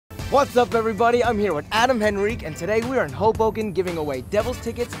What's up, everybody? I'm here with Adam Henrique, and today we are in Hoboken giving away Devils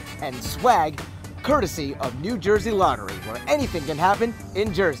tickets and swag courtesy of New Jersey Lottery, where anything can happen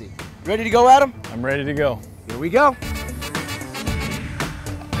in Jersey. Ready to go, Adam? I'm ready to go. Here we go.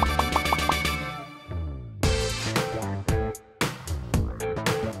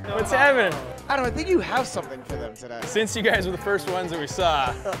 What's happening? Adam, I think you have something for them today. Since you guys were the first ones that we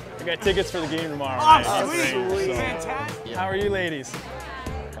saw, I got tickets for the game tomorrow. Oh, night. sweet. Fantastic. How are you, ladies?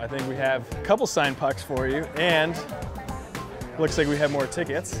 I think we have a couple signed pucks for you, and looks like we have more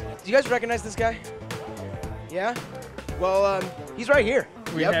tickets. Do you guys recognize this guy? Yeah? Well, he's right here.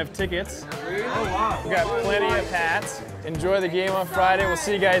 We have tickets. Oh, wow. We got plenty of hats. Enjoy the game on Friday. We'll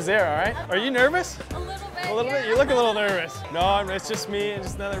see you guys there, all right? Are you nervous? A little bit. A little bit? You look a little nervous. No, it's just me,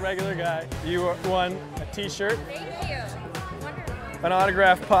 just another regular guy. You won a t-shirt. Thank you. Wonderful. An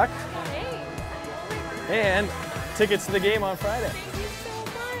autographed puck. Thanks. And tickets to the game on Friday. Thank you so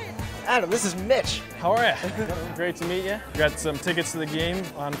much. Adam, this is Mitch. How are you? Great to meet you. Got some tickets to the game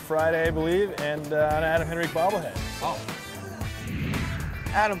on Friday, I believe, and an Adam Henrique bobblehead. Oh.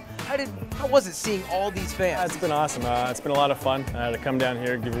 Adam, how was it seeing all these fans? It's been awesome. It's been a lot of fun to come down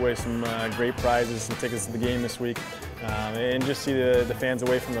here, give away some great prizes, some tickets to the game this week, and just see the fans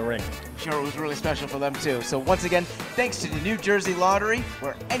away from the rink. Sure, it was really special for them too. So once again, thanks to the New Jersey Lottery,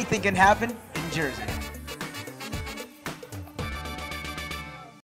 where anything can happen in Jersey.